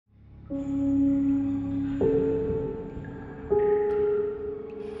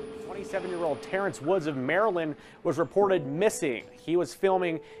Seven-year-old Terrence Woods of Maryland was reported missing. He was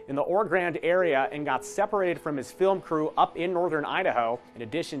filming in the Ore Grande area and got separated from his film crew up in northern Idaho. In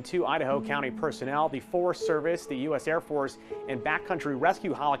addition to Idaho County personnel, the Forest Service, the U.S. Air Force, and backcountry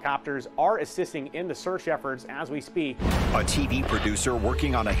rescue helicopters are assisting in the search efforts as we speak. A TV producer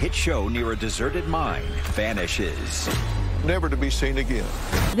working on a hit show near a deserted mine vanishes, never to be seen again.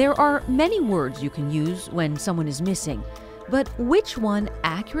 There are many words you can use when someone is missing. But which one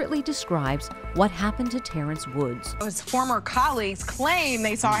accurately describes what happened to Terrence Woods? His former colleagues claim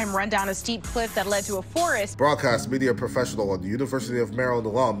they saw him run down a steep cliff that led to a forest. Broadcast media professional and University of Maryland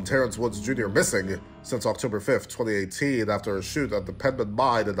alum Terrence Woods Jr. missing since October 5th, 2018 after a shoot at the Penman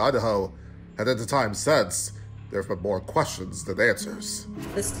Mine in Idaho. And in the time since, there have been more questions than answers.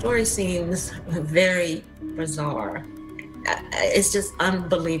 The story seems very bizarre. It's just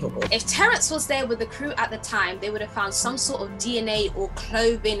unbelievable. If Terrence was there with the crew at the time, they would have found some sort of DNA or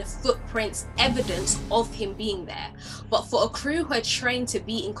clothing, footprints, evidence of him being there. But for a crew who are trained to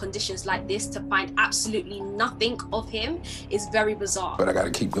be in conditions like this, to find absolutely nothing of him is very bizarre. But I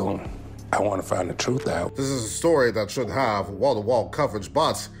gotta keep going. I want to find the truth out. This is a story that should have wall-to-wall coverage,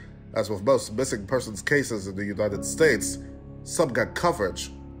 but as with most missing persons cases in the United States, some get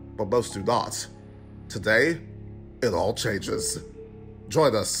coverage, but most do not. Today, it all changes.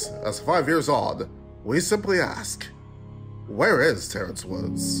 Join us as 5 years on, we simply ask, where is Terrence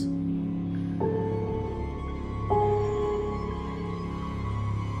Woods?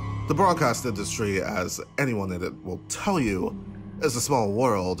 The broadcast industry, as anyone in it will tell you, is a small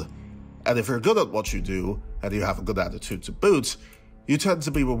world. And if you're good at what you do, and you have a good attitude to boot, you tend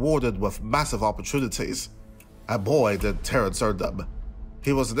to be rewarded with massive opportunities. And boy, did Terrence earn them.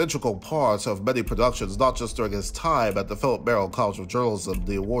 He was an integral part of many productions, not just during his time at the Philip Merrill College of Journalism,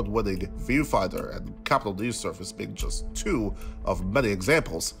 the award-winning Viewfinder, and Capital News Service being just two of many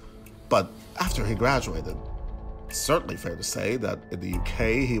examples. But after he graduated, it's certainly fair to say that in the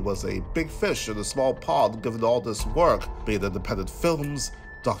UK, he was a big fish in a small pond given all this work, be it independent films,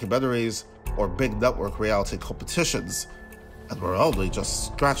 documentaries, or big network reality competitions. And we're only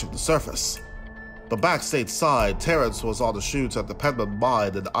just scratching the surface. But back stateside, Terrence was on a shoot at the Penman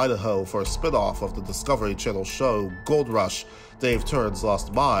Mine in Idaho for a spin-off of the Discovery Channel show Gold Rush, Dave Turin's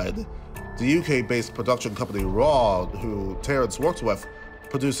Lost Mine. The UK-based production company Raw, who Terrence worked with,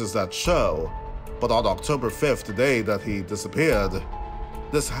 produces that show. But on October 5th, the day that he disappeared,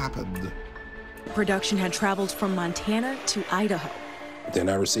 this happened. Production had traveled from Montana to Idaho. Then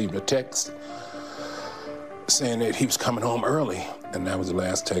I received a text saying that he was coming home early, and that was the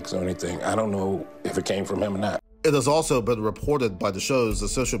last text or anything. I don't know if it came from him or not. It has also been reported by the show's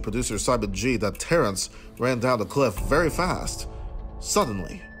associate producer Simon G that Terrence ran down the cliff very fast,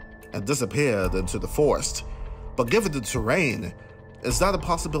 suddenly, and disappeared into the forest. But given the terrain, is that a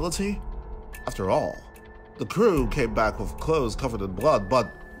possibility? After all, the crew came back with clothes covered in blood,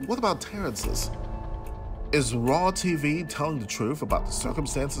 but what about Terrence's? Is Raw TV telling the truth about the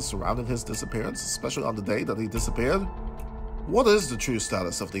circumstances surrounding his disappearance, especially on the day that he disappeared? What is the true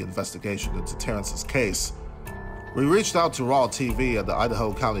status of the investigation into Terrence's case? We reached out to Raw TV at the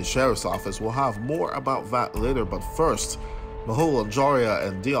Idaho County Sheriff's Office. We'll have more about that later, but first, Mehul, Anjaria,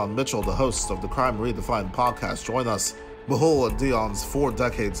 and Dion Mitchell, the hosts of the Crime Redefined podcast, join us. Mehul and Dion's 4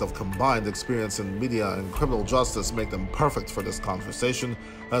 decades of combined experience in media and criminal justice make them perfect for this conversation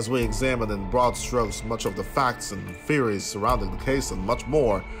as we examine in broad strokes much of the facts and theories surrounding the case and much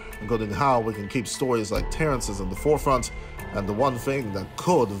more, including how we can keep stories like Terrence's in the forefront and the one thing that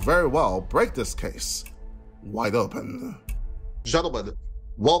could very well break this case wide open. Gentlemen,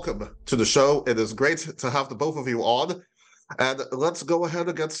 welcome to the show. It is great to have the both of you on. And let's go ahead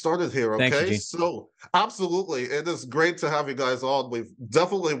and get started here, okay? Thanks, Eugene. So, absolutely, it is great to have you guys on. We've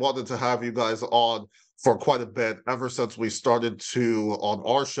definitely wanted to have you guys on for quite a bit, ever since we started to, on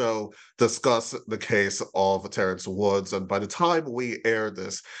our show, discuss the case of Terrence Woods. And by the time we air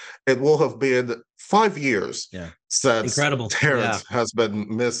this, it will have been 5 years since Terrence has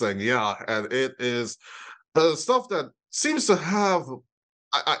been missing. Yeah, and it is stuff that seems to have,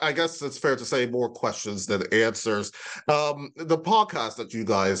 I guess it's fair to say, more questions than answers. The podcast that you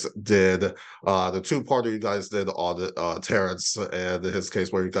guys did, the two-parter you guys did on Terrence and his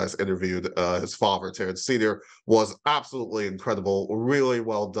case, where you guys interviewed his father, Terrence Sr., was absolutely incredible, really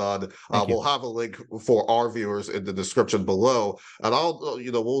well done. We'll have a link for our viewers in the description below, and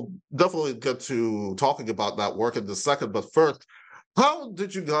we'll definitely get to talking about that work in a second. But first, how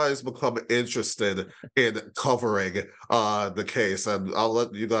did you guys become interested in covering the case? And I'll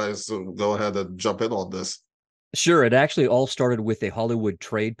let you guys go ahead and jump in on this. Sure. It actually all started with a Hollywood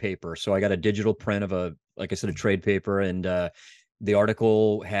trade paper. So I got a digital print of like I said, a trade paper, and the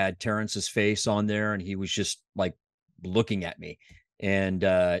article had Terrence's face on there, and he was just like looking at me. And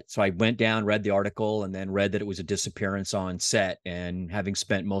so I went down, read the article, and then read that it was a disappearance on set. And having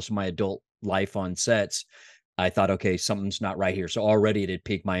spent most of my adult life on sets, I thought, okay, something's not right here. So already it had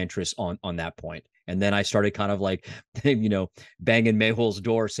piqued my interest on that point. And then I started kind of like, banging Mehul's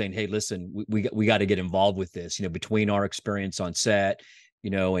door saying, hey, listen, we got to get involved with this, between our experience on set,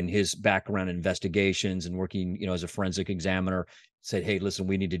 and his background in investigations and working, as a forensic examiner, said, hey, listen,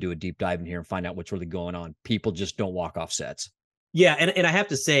 we need to do a deep dive in here and find out what's really going on. People just don't walk off sets. Yeah. And I have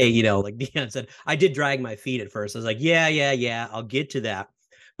to say, like Dion said, I did drag my feet at first. I was like, yeah, I'll get to that.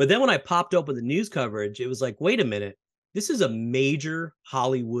 But then when I popped open the news coverage, it was like, wait a minute, this is a major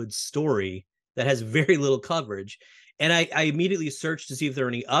Hollywood story that has very little coverage. And I immediately searched to see if there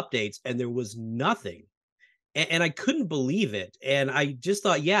were any updates, and there was nothing. And I couldn't believe it. And I just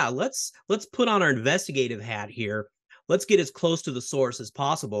thought, yeah, let's put on our investigative hat here. Let's get as close to the source as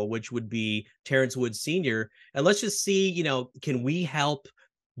possible, which would be Terrence Woods Sr. And let's just see, can we help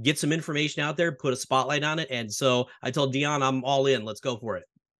get some information out there, put a spotlight on it? And so I told Dion, I'm all in. Let's go for it.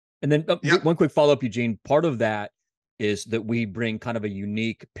 And then one quick follow-up, Eugene. Part of that is that we bring kind of a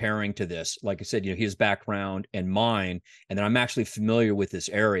unique pairing to this. Like I said, his background and mine, and then I'm actually familiar with this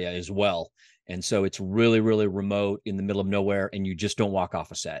area as well. And so it's really, really remote in the middle of nowhere, and you just don't walk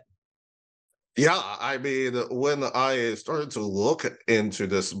off a set. Yeah, I mean, when I started to look into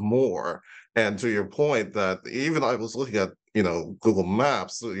this more, and to your point that even I was looking at, Google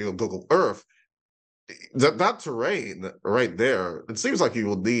Maps, Google Earth, that terrain right there, it seems like you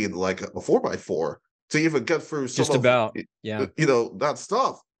will need like a 4x4 to even get through some just about, yeah, that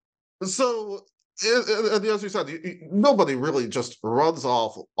stuff. So, and as you said, nobody really just runs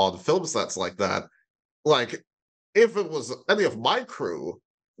off on film sets like that. Like, if it was any of my crew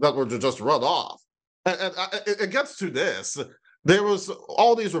that were to just run off, and it gets to this, there was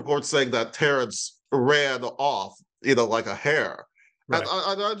all these reports saying that Terrence ran off, like a hare. Right.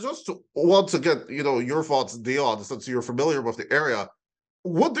 And I just want to get, your thoughts, Dion, since you're familiar with the area.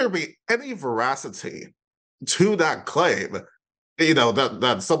 Would there be any veracity to that claim,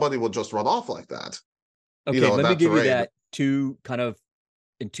 that somebody would just run off like that? Okay, let me give you that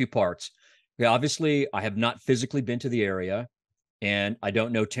in two parts. Okay, obviously, I have not physically been to the area, and I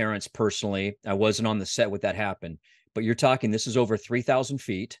don't know Terrence personally. I wasn't on the set when that happened. But you're talking, this is over 3,000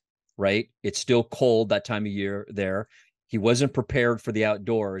 feet, right? It's still cold that time of year there. He wasn't prepared for the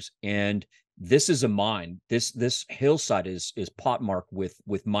outdoors, and this is a mine. This hillside is pockmarked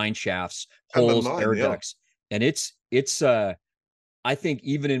with mine shafts, holes, air ducts, and it's I think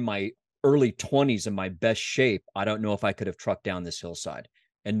even in my early 20s in my best shape, I don't know if I could have trucked down this hillside,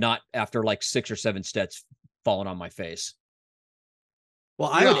 and not after like 6 or 7 steps falling on my face.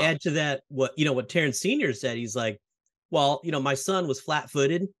 Well, I would add to that what Terrence Sr. said. He's like, well, my son was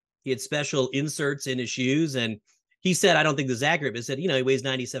flat-footed. He had special inserts in his shoes, and he said, I don't think this is accurate, but he said, he weighs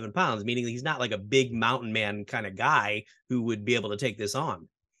 97 pounds, meaning he's not like a big mountain man kind of guy who would be able to take this on.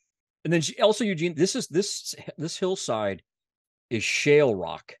 And then also, Eugene, this hillside is shale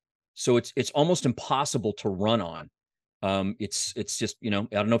rock. So it's almost impossible to run on. It's just, I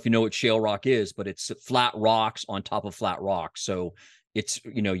don't know if you know what shale rock is, but it's flat rocks on top of flat rocks. So it's,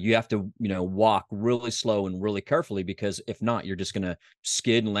 you have to, walk really slow and really carefully, because if not, you're just going to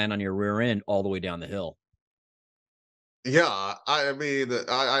skid and land on your rear end all the way down the hill. Yeah, I mean,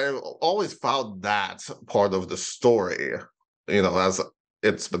 I always found that part of the story, as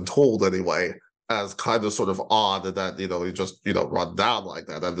it's been told anyway, as kind of sort of odd that, you just, run down like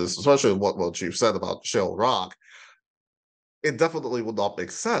that. And this, especially what you said about shale rock, it definitely would not make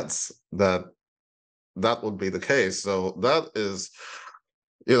sense that would be the case. So that is,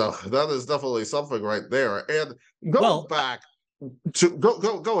 that is definitely something right there. And back to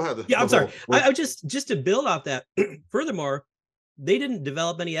go ahead. Yeah, I'm sorry. I just to build off that. Furthermore, they didn't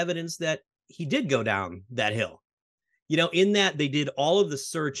develop any evidence that he did go down that hill. In that they did all of the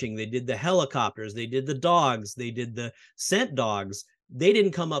searching, they did the helicopters, they did the dogs, they did the scent dogs. They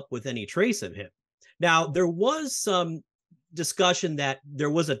didn't come up with any trace of him. Now, there was some discussion that there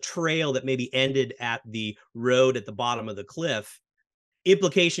was a trail that maybe ended at the road at the bottom of the cliff.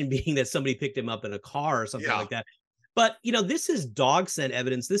 Implication being that somebody picked him up in a car or something like that. But, this is dog scent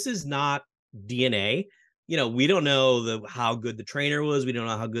evidence. This is not DNA. We don't know how good the trainer was. We don't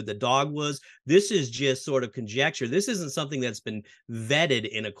know how good the dog was. This is just sort of conjecture. This isn't something that's been vetted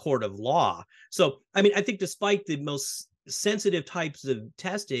in a court of law. So, I mean, I think despite the most sensitive types of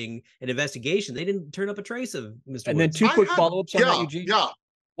testing and investigation, they didn't turn up a trace of Mr. And Woods. then two quick follow-ups on that, Eugene. Yeah.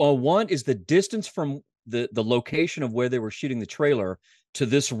 Well, one is the distance from the location of where they were shooting the trailer to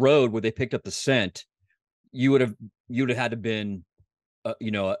this road where they picked up the scent, you would have had to been a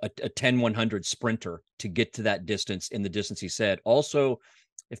 10-100 sprinter to get to that distance in the distance he said. Also,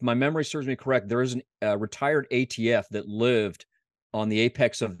 if my memory serves me correct, there is a retired ATF that lived on the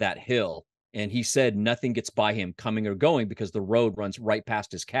apex of that hill, and he said nothing gets by him coming or going because the road runs right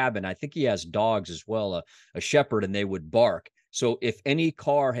past his cabin. I think he has dogs as well, a shepherd, and they would bark. So if any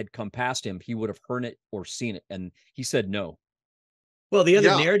car had come past him, he would have heard it or seen it, and he said no. Well, the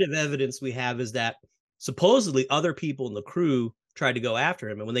other narrative evidence we have is that supposedly other people in the crew tried to go after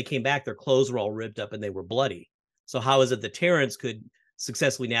him, and when they came back, their clothes were all ripped up and they were bloody. So how is it that Terrence could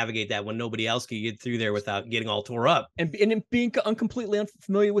successfully navigate that when nobody else could get through there without getting all tore up and being completely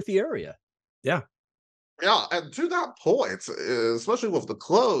unfamiliar with the area? Yeah, and to that point, especially with the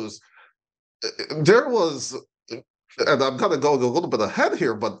clothes, there was, and I'm kind of going a little bit ahead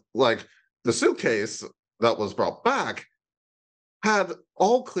here, but like the suitcase that was brought back had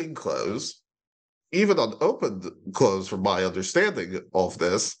all clean clothes, even unopened clothes, from my understanding of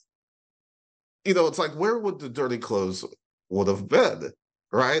this. It's like, where would the dirty clothes would have been,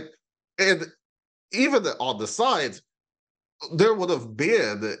 right? And even on the side, there would have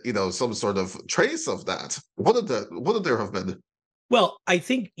been, some sort of trace of that. What did there have been? Well, I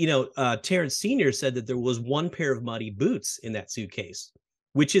think, Terrence Sr. said that there was one pair of muddy boots in that suitcase,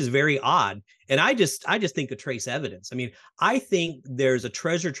 which is very odd. And I just think of trace evidence. I mean, I think there's a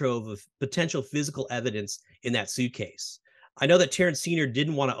treasure trove of potential physical evidence in that suitcase. I know that Terrence Sr.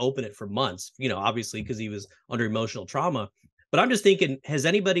 didn't want to open it for months, obviously because he was under emotional trauma. But I'm just thinking, has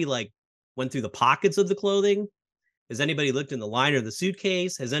anybody went through the pockets of the clothing? Has anybody looked in the liner of the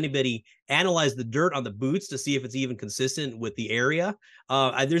suitcase? Has anybody analyzed the dirt on the boots to see if it's even consistent with the area?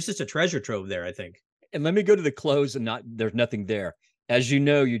 There's just a treasure trove there, I think. And let me go to the clothes, and there's nothing there. As you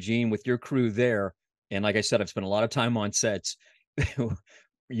know, Eugene, with your crew there, and like I said, I've spent a lot of time on sets,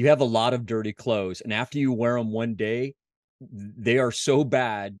 you have a lot of dirty clothes. And after you wear them one day, they are so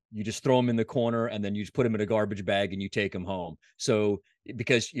bad, you just throw them in the corner and then you just put them in a garbage bag and you take them home. So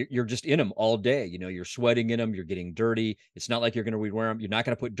because you're just in them all day, you're sweating in them, you're getting dirty. It's not like you're going to rewear them. You're not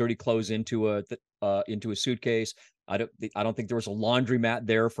going to put dirty clothes into a suitcase. I don't think there was a laundromat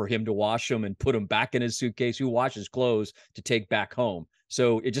there for him to wash them and put them back in his suitcase. Who washes clothes to take back home?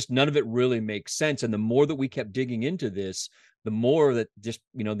 So none of it really makes sense. And the more that we kept digging into this, the more that just,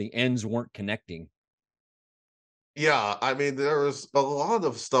 the ends weren't connecting. Yeah, I mean, there was a lot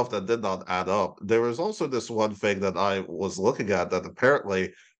of stuff that did not add up. There was also this one thing that I was looking at, that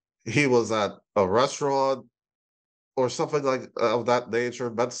apparently he was at a restaurant or something like of that nature,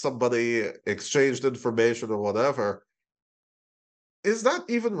 met somebody, exchanged information or whatever. Is that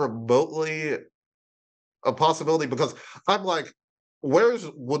even remotely a possibility? Because I'm like, where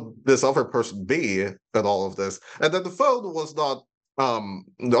would this other person be in all of this? And then the phone was not,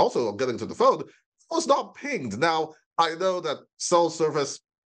 also getting to the phone, was not pinged. Now, I know that cell service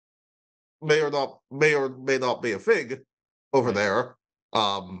may or may not be a thing over there,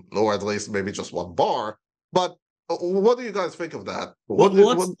 or at least maybe just one bar. But what do you guys think of that?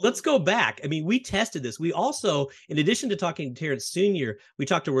 Let's go back. I mean, we tested this. We also, in addition to talking to Terrence Sr., we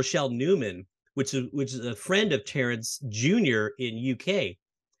talked to Rochelle Newman, which is a friend of Terrence Jr. in UK.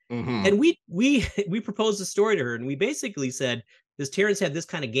 Mm-hmm. And we proposed a story to her, and we basically said, does Terrence have this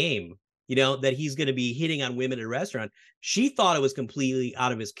kind of game? That he's going to be hitting on women at a restaurant. She thought it was completely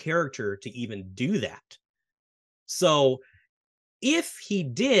out of his character to even do that. So if he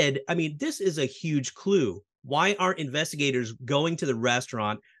did, I mean, this is a huge clue. Why aren't investigators going to the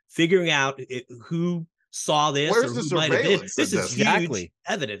restaurant, figuring out who saw this? Where's the surveillance? This is huge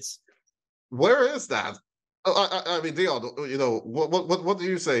evidence. Where is that? I mean, Dion, what do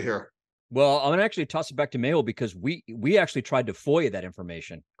you say here? Well, I'm going to actually toss it back to Mehul, because we actually tried to FOIA that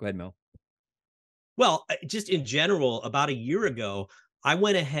information. Go ahead, Mehul. Well, just in general, about a year ago, I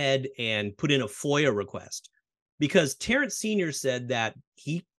went ahead and put in a FOIA request because Terrence Sr. said that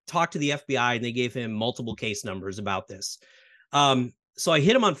he talked to the FBI and they gave him multiple case numbers about this. So I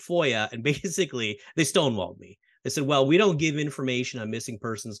hit him on FOIA, and basically they stonewalled me. They said, well, we don't give information on missing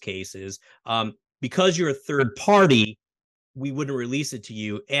persons cases. Because you're a third party, we wouldn't release it to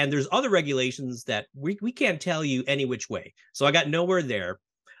you. And there's other regulations that we can't tell you any which way. So I got nowhere there.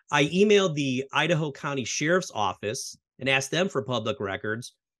 I emailed the Idaho County Sheriff's Office and asked them for public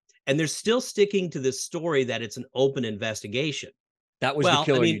records. And they're still sticking to this story that it's an open investigation. That was the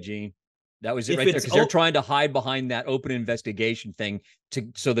killer, Eugene. That was it right there, because they're trying to hide behind that open investigation thing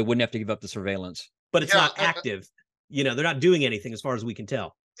so they wouldn't have to give up the surveillance. But it's not active. They're not doing anything as far as we can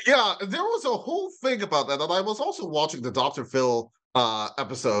tell. Yeah, there was a whole thing about that. And I was also watching the Dr. Phil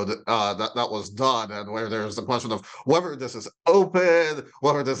episode that was done, and where there's the question of whether this is open,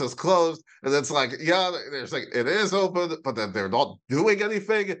 whether this is closed, and it's like, yeah, there's like it is open, but then they're not doing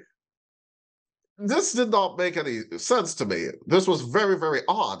anything. This did not make any sense to me. This was very, very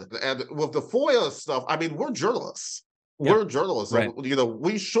odd. And with the FOIA stuff, I mean, we're journalists. Yeah. We're journalists. Right. You know,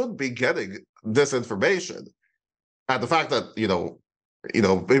 we should be getting this information. And the fact that,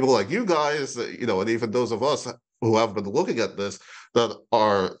 people like you guys, and even those of us who have been looking at this that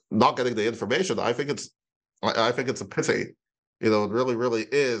are not getting the information, I think it's a pity. It really, really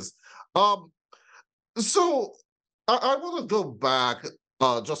is. So I want to go back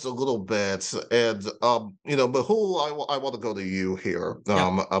just a little bit, and Mehul, I want to go to you here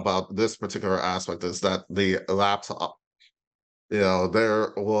about this particular aspect. Is that the laptop?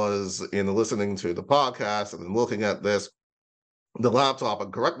 There was, in listening to the podcast and looking at this, the laptop,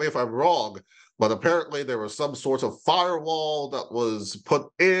 and correct me if I'm wrong, but apparently there was some sort of firewall that was put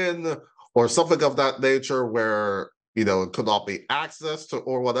in or something of that nature where, it could not be accessed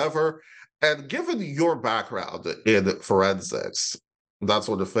or whatever. And given your background in forensics, that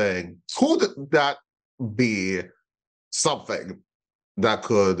sort of thing, could that be something that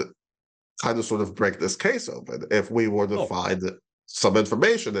could kind of sort of break this case open if we were to find some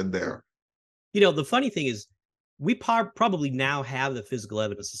information in there? The funny thing is, we probably now have the physical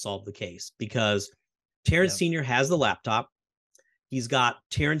evidence to solve the case, because Terrence Sr. has the laptop, he's got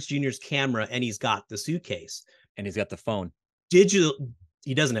Terrence Jr.'s camera, and he's got the suitcase. And he's got the phone. He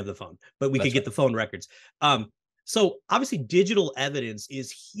doesn't have the phone, but we could get the phone records. So obviously digital evidence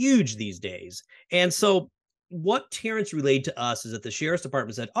is huge these days. And so what Terrence relayed to us is that the sheriff's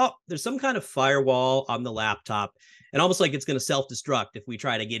department said, oh, there's some kind of firewall on the laptop, and almost like it's going to self-destruct if we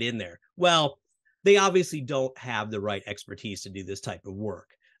try to get in there. Well, they obviously don't have the right expertise to do this type of work.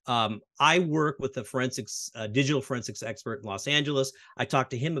 I work with a digital forensics expert in Los Angeles. I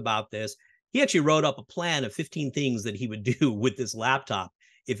talked to him about this. He actually wrote up a plan of 15 things that he would do with this laptop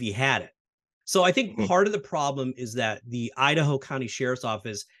if he had it. So I think part of the problem is that the Idaho County Sheriff's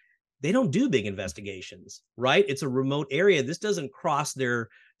Office, they don't do big investigations, right? It's a remote area. This doesn't cross their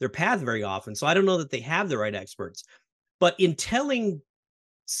path very often. So I don't know that they have the right experts. But in telling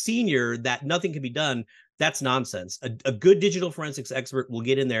Senior that nothing can be done, that's nonsense. A good digital forensics expert will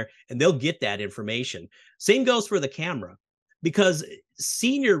get in there and they'll get that information. Same goes for the camera, because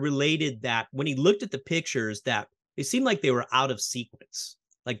Senior related that when he looked at the pictures, that they seemed like they were out of sequence,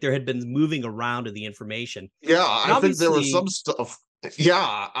 like there had been moving around of the information. Yeah, I think there was some stuff.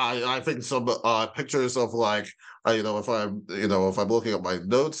 Yeah, I think some pictures of like, if I'm looking at my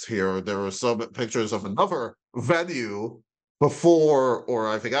notes here, there were some pictures of another venue before, or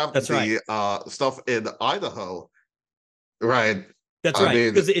I think after the stuff in Idaho, right? That's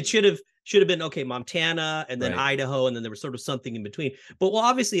right, because it should have been Montana and then Idaho, and then there was sort of something in between. But well,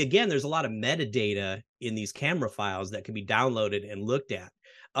 obviously, again, there's a lot of metadata in these camera files that can be downloaded and looked at.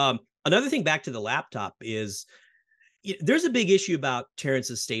 Another thing back to the laptop is there's a big issue about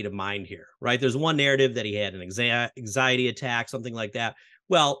Terrence's state of mind here, right? There's one narrative that he had an anxiety attack, something like that.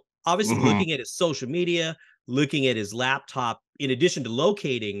 Well, obviously, looking at his social media, looking at his laptop, in addition to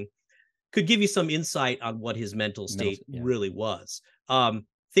locating, could give you some insight on what his mental state really was.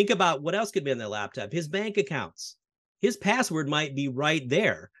 Think about what else could be on the laptop. His bank accounts, his password might be right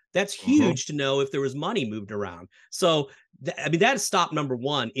there. That's huge to know if there was money moved around. So, that is stop number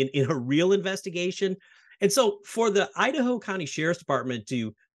one in a real investigation. And so for the Idaho County Sheriff's Department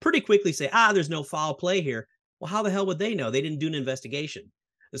to pretty quickly say, there's no foul play here. Well, how the hell would they know? They didn't do an investigation.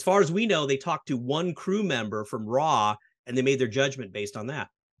 As far as we know, they talked to one crew member from RAW, and they made their judgment based on that.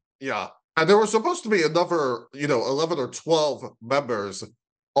 Yeah. And there were supposed to be another, 11 or 12 members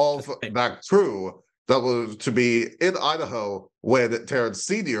of that crew that was to be in Idaho when Terrence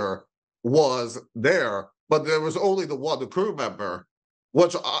Sr. was there. But there was only the one crew member,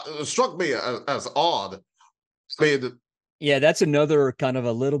 which struck me as odd. Yeah, that's another kind of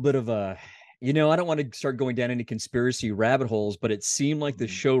a little bit of a, I don't want to start going down any conspiracy rabbit holes, but it seemed like the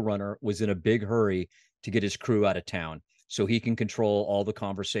showrunner was in a big hurry to get his crew out of town so he can control all the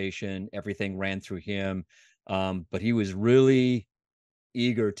conversation. Everything ran through him. But he was really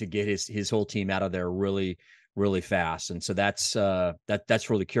eager to get his whole team out of there really, really fast. And so that's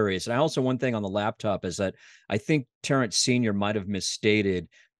really curious. And I also, one thing on the laptop is that I think Terrence Sr. might have misstated.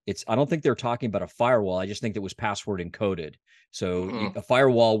 I don't think they're talking about a firewall. I just think it was password encoded. So a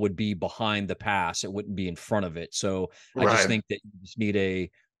firewall would be behind the pass. It wouldn't be in front of it. So I just think that you just need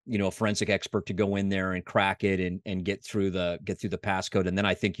a forensic expert to go in there and crack it and get through the passcode. And then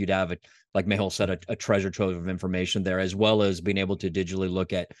I think you'd have it, like Mehul said, a treasure trove of information there, as well as being able to digitally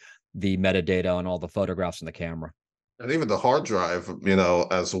look at the metadata on all the photographs in the camera. And even the hard drive,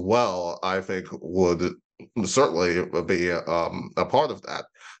 as well, I think would certainly be a part of that.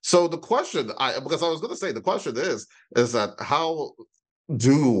 So the question, because I was going to say, the question is that how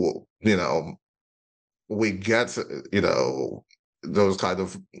do we get those kind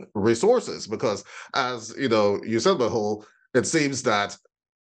of resources? Because as you said, Mehul, it seems that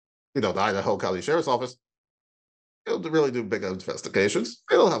the Idaho County Sheriff's Office, they don't really do big investigations.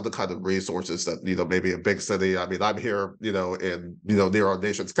 They don't have the kind of resources that maybe a big city. I mean, I'm here in near our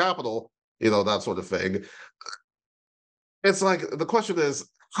nation's capital, that sort of thing. It's like the question is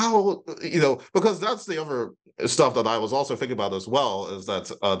how, because that's the other stuff that I was also thinking about as well, is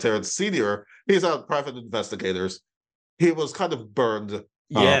that Terrence Sr., he's had private investigators. He was kind of burned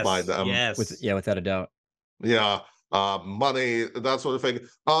by them. Yes. Without a doubt. Yeah. Money, that sort of thing.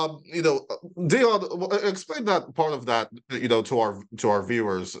 Dion, explain that part of that, to our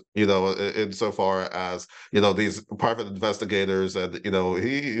viewers, insofar as, these private investigators, and,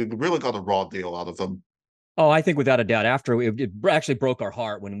 he really got a raw deal out of them. Oh, I think without a doubt, after it actually broke our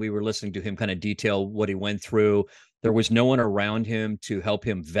heart when we were listening to him kind of detail what he went through. There was no one around him to help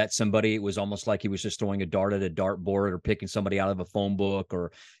him vet somebody. It was almost like he was just throwing a dart at a dartboard or picking somebody out of a phone book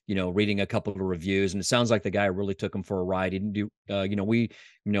or, reading a couple of reviews. And it sounds like the guy really took him for a ride. He didn't do,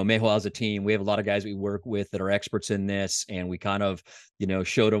 Mehul as a team, we have a lot of guys we work with that are experts in this. And we kind of,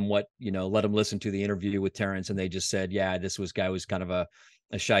 showed him what, let him listen to the interview with Terrence. And they just said, yeah, guy was kind of a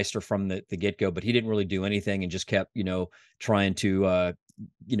shyster from the get-go, but he didn't really do anything and just kept, trying to,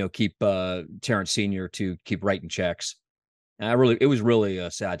 keep Terrence Sr. to keep writing checks. And it was really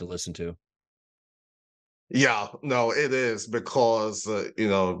sad to listen to. Yeah, no, it is, because,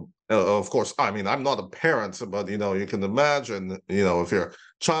 of course, I mean, I'm not a parent, but, you can imagine, if your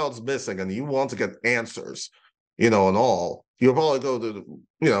child's missing and you want to get answers, and all, you'll probably go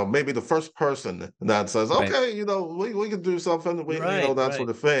to, maybe the first person that says, okay, we can do something, that sort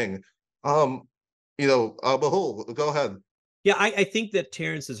of thing. Mehul, go ahead. Yeah, I think that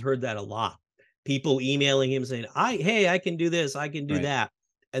Terrence has heard that a lot. People emailing him saying, hey, I can do this, I can do that.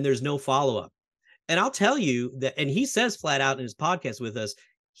 And there's no follow-up. And I'll tell you that, and he says flat out in his podcast with us,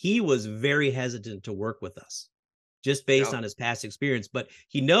 he was very hesitant to work with us just based on his past experience, but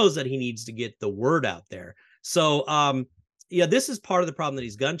he knows that he needs to get the word out there. So, this is part of the problem, that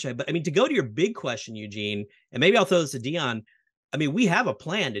he's gun shy. But I mean, to go to your big question, Eugene, and maybe I'll throw this to Dion. I mean, we have a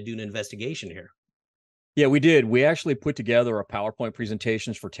plan to do an investigation here. Yeah, we did. We actually put together a PowerPoint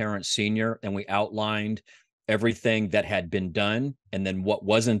presentations for Terrence Sr., and we outlined everything that had been done, and then what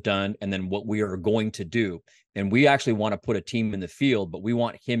wasn't done, and then what we are going to do. And we actually want to put a team in the field, but we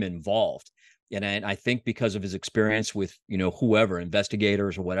want him involved. And I think because of his experience with, whoever,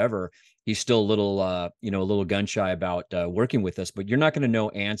 investigators or whatever, he's still a little gun shy about working with us. But you're not going to know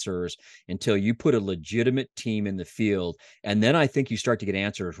answers until you put a legitimate team in the field. And then I think you start to get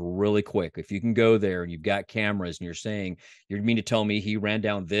answers really quick. If you can go there and you've got cameras and you're saying, you mean to tell me he ran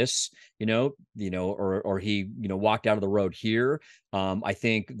down this, or he, walked out of the road here. I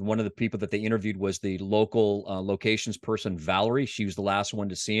think one of the people that they interviewed was the local locations person, Valerie. She was the last one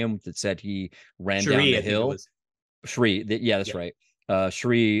to see him, that said he ran down the hill. Shree, that's right.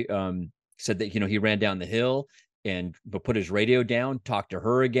 Shree said that, he ran down the hill and put his radio down, talked to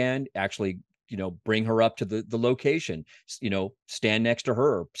her again, actually, bring her up to the location, stand next to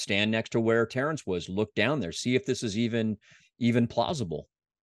her, stand next to where Terrence was, look down there, see if this is even plausible.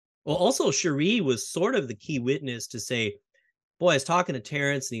 Well, also Cherie was sort of the key witness to say, boy, I was talking to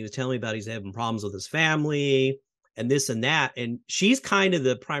Terrence and he was telling me about he's having problems with his family and this and that. And she's kind of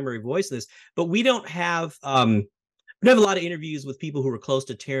the primary voice in this, but we don't have, we have a lot of interviews with people who were close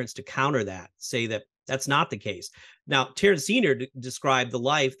to Terrence to counter that, say that that's not the case. Now, Terrence Sr. described the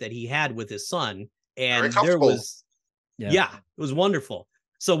life that he had with his son, and there was, it was wonderful.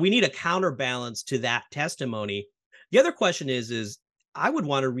 So we need a counterbalance to that testimony. The other question is I would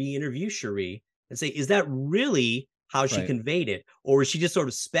want to re-interview Cherie and say, is that really how she conveyed it? Or is she just sort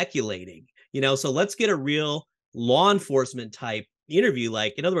of speculating? So let's get a real law enforcement type interview.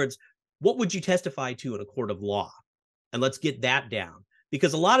 Like, in other words, what would you testify to in a court of law? And let's get that down,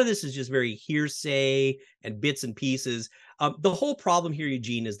 because a lot of this is just very hearsay and bits and pieces. The whole problem here,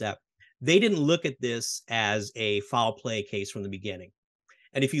 Eugene, is that they didn't look at this as a foul play case from the beginning.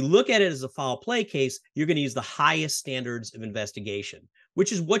 And if you look at it as a foul play case, you're going to use the highest standards of investigation,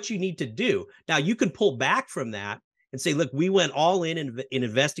 which is what you need to do. Now, you can pull back from that and say, look, we went all in and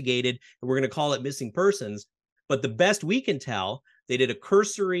investigated, and we're going to call it missing persons. But the best we can tell, they did a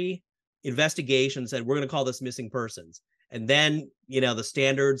cursory investigation, said, we're going to call this missing persons. And then, the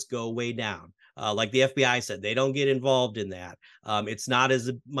standards go way down. Like the FBI said, they don't get involved in that. It's not as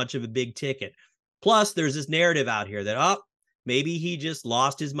much of a big ticket. Plus, there's this narrative out here that, oh, maybe he just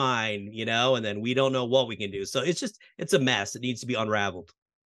lost his mind, you know, and then we don't know what we can do. So it's a mess. It needs to be unraveled.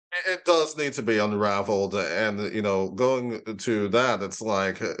 It does need to be unraveled, and going to that, it's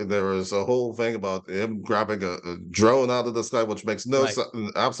like there is a whole thing about him grabbing a drone out of the sky, which makes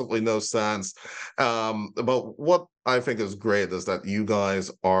absolutely no sense. But what I think is great is that you guys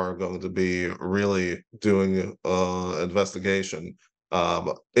are going to be really doing investigation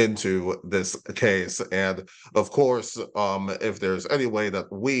into this case, and of course, if there's any way that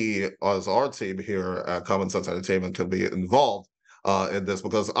we, as our team here at Common Sense Entertainment, can be involved in this,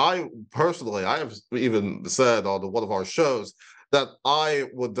 because I have even said on one of our shows that I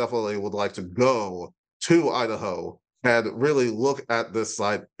would like to go to Idaho and really look at this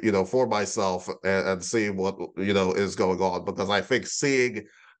site, for myself and see what, is going on, because I think seeing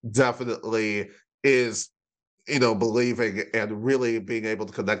definitely is, believing and really being able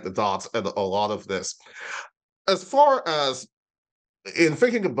to connect the dots and a lot of this. As far as in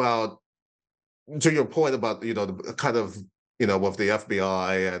thinking about, to your point about, the kind of, with the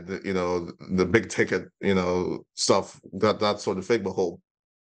FBI and, the big ticket, stuff, that sort of thing, Mehul.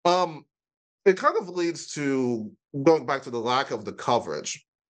 It kind of leads to going back to the lack of the coverage.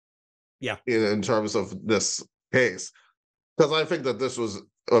 Yeah. In terms of this case. Because I think that this was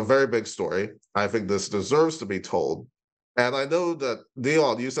a very big story. I think this deserves to be told. And I know that,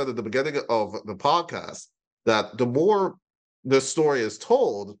 Dion, you said at the beginning of the podcast that the more this story is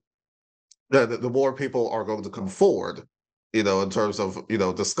told, then the more people are going to come forward, in terms of,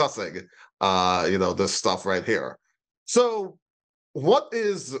 discussing, this stuff right here. So what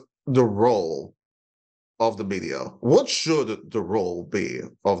is the role of the media? What should the role be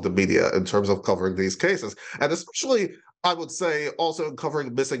of the media in terms of covering these cases? And especially, I would say, also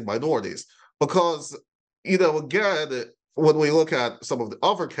covering missing minorities. Because, again, when we look at some of the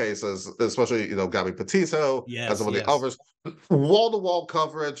other cases, especially, Gabby Petito and some of the others, wall-to-wall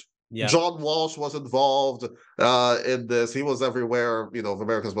coverage. Yeah. John Walsh was involved in this. He was everywhere, of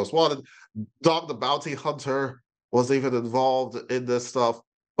America's Most Wanted. Dog the Bounty Hunter was even involved in this stuff.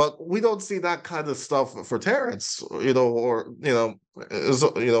 But we don't see that kind of stuff for Terrence, or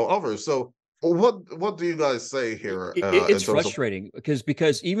others. So what do you guys say here? It's frustrating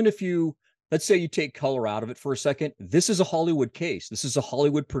because even if let's say you take color out of it for a second, this is a Hollywood case. This is a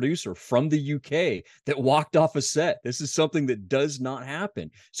Hollywood producer from the UK that walked off a set. This is something that does not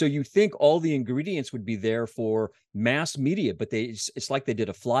happen. So you think all the ingredients would be there for mass media, but it's like they did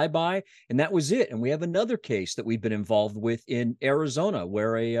a flyby and that was it. And we have another case that we've been involved with in Arizona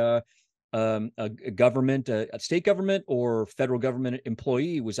where a government, a state government or federal government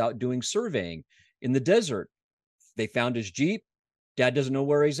employee was out doing surveying in the desert. They found his Jeep. Dad doesn't know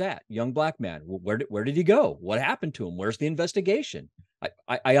where he's at. Young black man. Where did he go? What happened to him? Where's the investigation?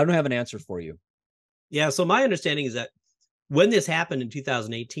 I don't have an answer for you. Yeah. So my understanding is that when this happened in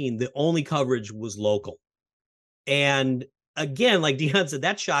 2018, the only coverage was local. And again, like Dion said,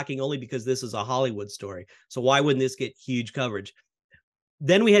 that's shocking only because this is a Hollywood story. So why wouldn't this get huge coverage?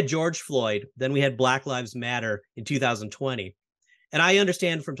 Then we had George Floyd. Then we had Black Lives Matter in 2020. And I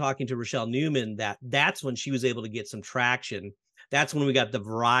understand from talking to Rochelle Newman that that's when she was able to get some traction. That's when we got the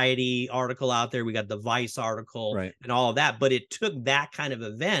Variety article out there. We got the Vice article and all of that. But it took that kind of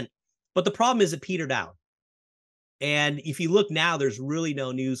event. But the problem is it petered out. And if you look now, there's really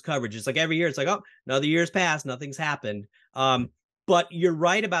no news coverage. It's like every year, it's like, oh, another year's passed, nothing's happened. But you're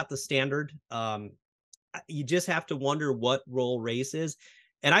right about the standard. You just have to wonder what role race is.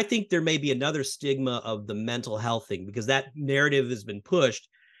 And I think there may be another stigma of the mental health thing because that narrative has been pushed.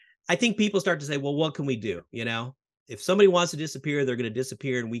 I think people start to say, well, what can we do? If somebody wants to disappear, they're going to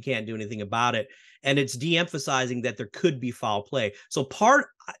disappear and we can't do anything about it. And it's de-emphasizing that there could be foul play. So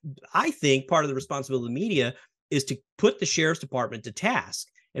I think part of the responsibility of the media is to put the sheriff's department to task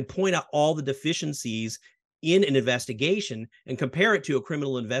and point out all the deficiencies in an investigation and compare it to a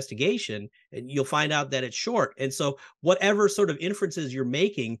criminal investigation. And you'll find out that it's short. And so whatever sort of inferences you're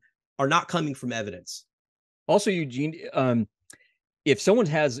making are not coming from evidence. Also, Eugene, if someone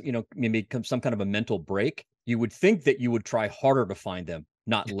has, maybe some kind of a mental break, you would think that you would try harder to find them,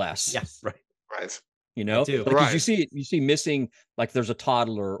 not less. Yes, right. Because you see missing, like there's a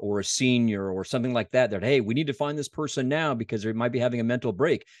toddler or a senior or something like that. That hey, we need to find this person now because they might be having a mental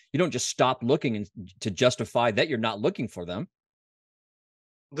break. You don't just stop looking to justify that you're not looking for them.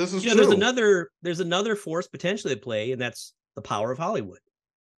 This is true. There's another force potentially at play, and that's the power of Hollywood.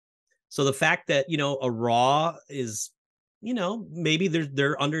 So the fact that a Raw is, maybe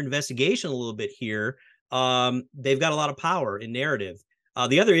they're under investigation a little bit here. They've got a lot of power in narrative.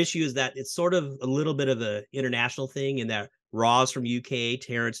 The other issue is that it's sort of a little bit of an international thing in that Raw's from UK,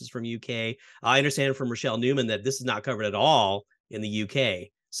 Terrence is from UK. I understand from Rochelle Newman that this is not covered at all in the UK.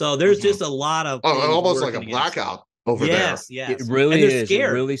 So there's just a lot of almost like a blackout over there. Yes. It really is. Scared.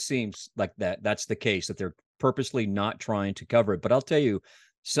 It really seems like that's the case, that they're purposely not trying to cover it. But I'll tell you,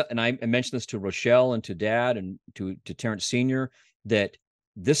 and I mentioned this to Rochelle and to Dad and to Terrence Sr., that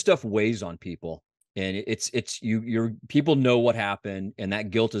this stuff weighs on people. And your people know what happened, and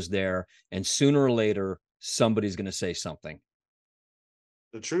that guilt is there. And sooner or later, somebody's going to say something.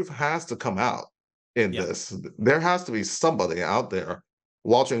 The truth has to come out in this. There has to be somebody out there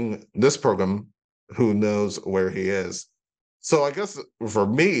watching this program who knows where he is. So I guess for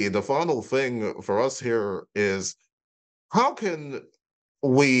me, the final thing for us here is, how can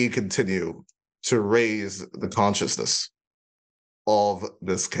we continue to raise the consciousness of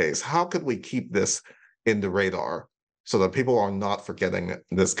this case? How can we keep this in the radar so that people are not forgetting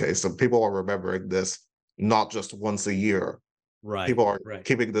this case, and people are remembering this not just once a year? Right. People are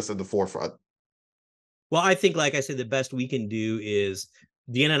keeping this in the forefront. Well, I think, like I said, the best we can do is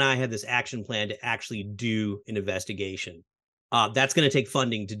Dion and I have this action plan to actually do an investigation. That's going to take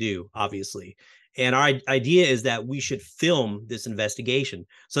funding to do, obviously. And our idea is that we should film this investigation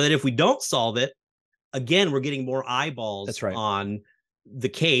so that if we don't solve it, again, we're getting more eyeballs on the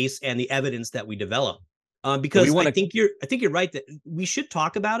case and the evidence that we develop. Because I think you're right that we should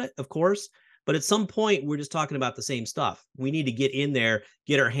talk about it, of course, but at some point we're just talking about the same stuff. We need to get in there,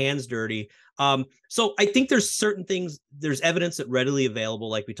 get our hands dirty. So I think there's certain things, there's evidence that readily available,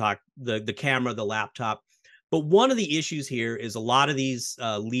 like we talked, the camera, the laptop. But one of the issues here is a lot of these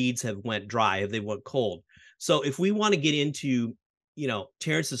leads have went dry, they went cold. So if we want to get into,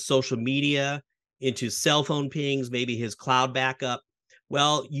 Terrence's social media, into cell phone pings, maybe his cloud backup,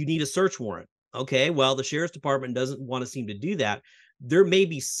 well, you need a search warrant. Okay, well, the sheriff's department doesn't want to seem to do that. There may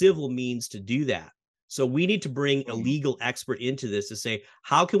be civil means to do that. So we need to bring a legal expert into this to say,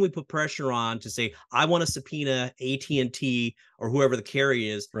 how can we put pressure on to say, I want to subpoena AT&T or whoever the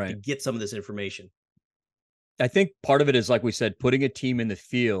carrier is to get some of this information? I think part of it is, like we said, putting a team in the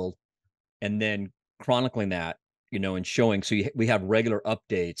field and then chronicling that, and showing. So we have regular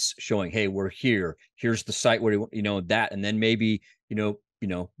updates showing, hey, we're here. Here's the site where, that. And then maybe, the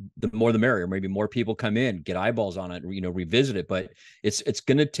more the merrier. Maybe more people come in, get eyeballs on it, revisit it. But it's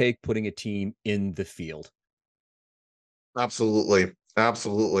going to take putting a team in the field. Absolutely.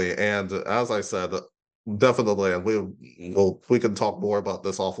 Absolutely. And as I said, definitely, and we can talk more about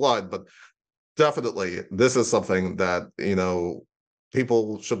this offline, but definitely, this is something that,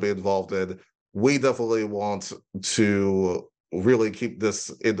 people should be involved in. We definitely want to really keep this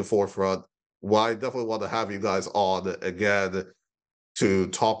in the forefront. Well, I definitely want to have you guys on again to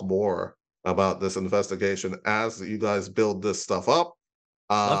talk more about this investigation as you guys build this stuff up.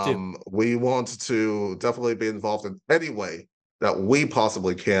 We want to definitely be involved in any way that we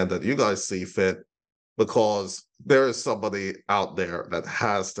possibly can, that you guys see fit, because there is somebody out there that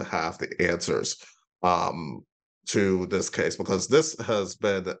has to have the answers to this case, because this has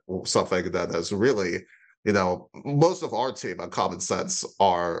been something that has really, most of our team at Common Sense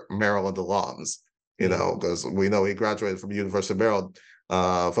are Maryland alums, because we know he graduated from University of Maryland,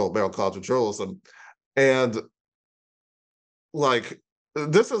 Philip Maryland College of Journalism. And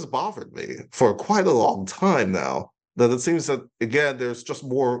this has bothered me for quite a long time now, that it seems that, again, there's just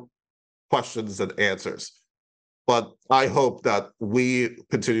more questions than answers. But I hope that we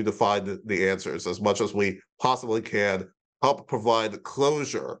continue to find the answers as much as we possibly can, help provide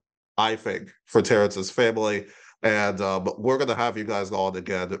closure, I think, for Terrence's family. And we're going to have you guys on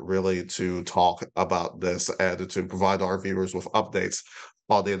again, really, to talk about this and to provide our viewers with updates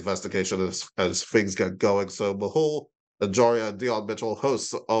on the investigation as things get going. So Mehul, Anjaria, and Dion Mitchell,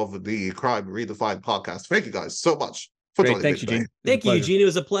 hosts of the Crime Redefined podcast, thank you guys so much for joining me. Thanks, Eugene. Thank you, Eugene. It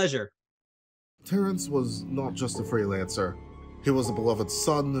was a pleasure. Terrence was not just a freelancer. He was a beloved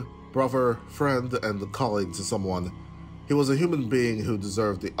son, brother, friend, and colleague to someone. He was a human being who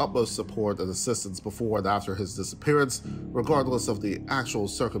deserved the utmost support and assistance before and after his disappearance, regardless of the actual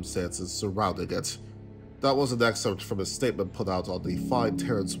circumstances surrounding it. That was an excerpt from a statement put out on the Find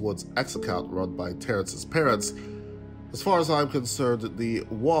Terrence Woods X account run by Terrence's parents. As far as I'm concerned, the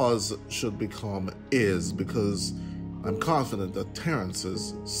was should become is, because I'm confident that Terrence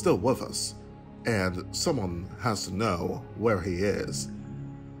is still with us, and someone has to know where he is.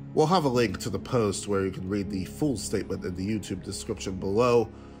 We'll have a link to the post where you can read the full statement in the YouTube description below,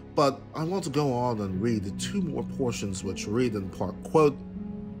 but I want to go on and read two more portions which read in part, quote,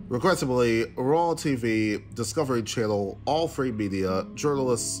 Regrettably, Raw TV, Discovery Channel, all free media,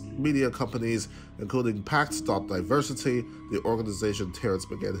 journalists, media companies, including Pact.Diversity, the organization Terrence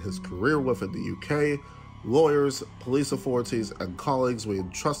began his career with in the UK, lawyers, police authorities, and colleagues we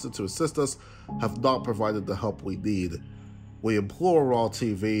entrusted to assist us have not provided the help we need. We implore Raw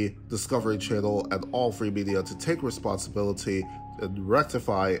TV, Discovery Channel, and all free media to take responsibility and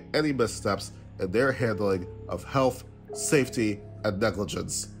rectify any missteps in their handling of health, safety, and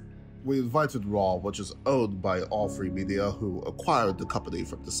negligence. We invited Raw, which is owned by All Free Media, who acquired the company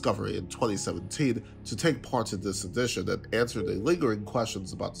from Discovery in 2017, to take part in this edition and answer the lingering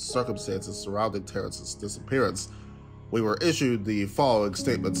questions about the circumstances surrounding Terrence's disappearance. We were issued the following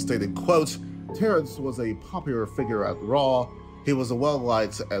statement stating, quote, "Terrence was a popular figure at Raw. He was a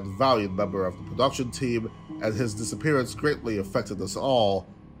well-liked and valued member of the production team, and his disappearance greatly affected us all.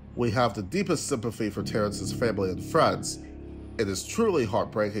 We have the deepest sympathy for Terrence's family and friends. It is truly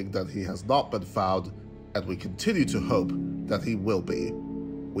heartbreaking that he has not been found, and we continue to hope that he will be."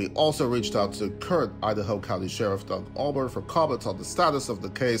 We also reached out to current Idaho County Sheriff Doug Almer for comment on the status of the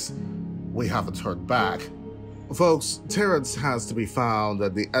case. We haven't heard back. Folks, Terrence has to be found,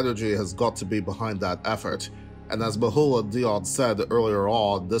 and the energy has got to be behind that effort. And as Mehul and Dion said earlier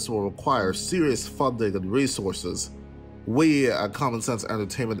on, this will require serious funding and resources. We at Common Sense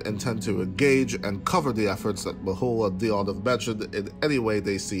Entertainment intend to engage and cover the efforts that Mehul and Dion have mentioned in any way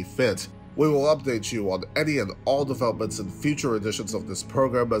they see fit. We will update you on any and all developments in future editions of this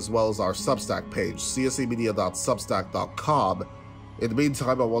program, as well as our Substack page, csemedia.substack.com. In the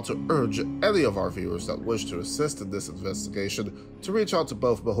meantime, I want to urge any of our viewers that wish to assist in this investigation to reach out to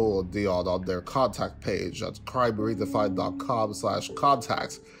both Mehul and Dion on their contact page at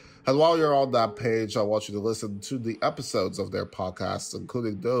crimeredefined.com/contact. And while you're on that page, I want you to listen to the episodes of their podcasts,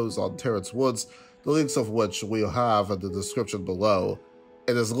 including those on Terrence Woods, the links of which we'll have in the description below.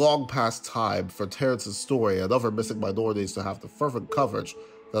 It is long past time for Terrence's story and other missing minorities to have the fervent coverage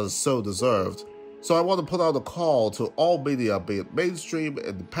that is so deserved. So I want to put out a call to all media, be it mainstream,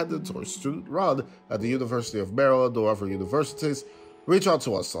 independent, or student-run at the University of Maryland or other universities. Reach out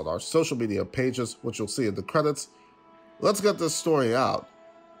to us on our social media pages, which you'll see in the credits. Let's get this story out.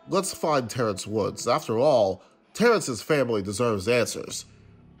 Let's find Terrence Woods. After all, Terrence's family deserves answers.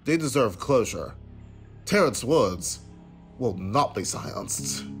 They deserve closure. Terrence Woods will not be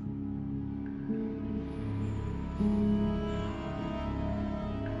silenced.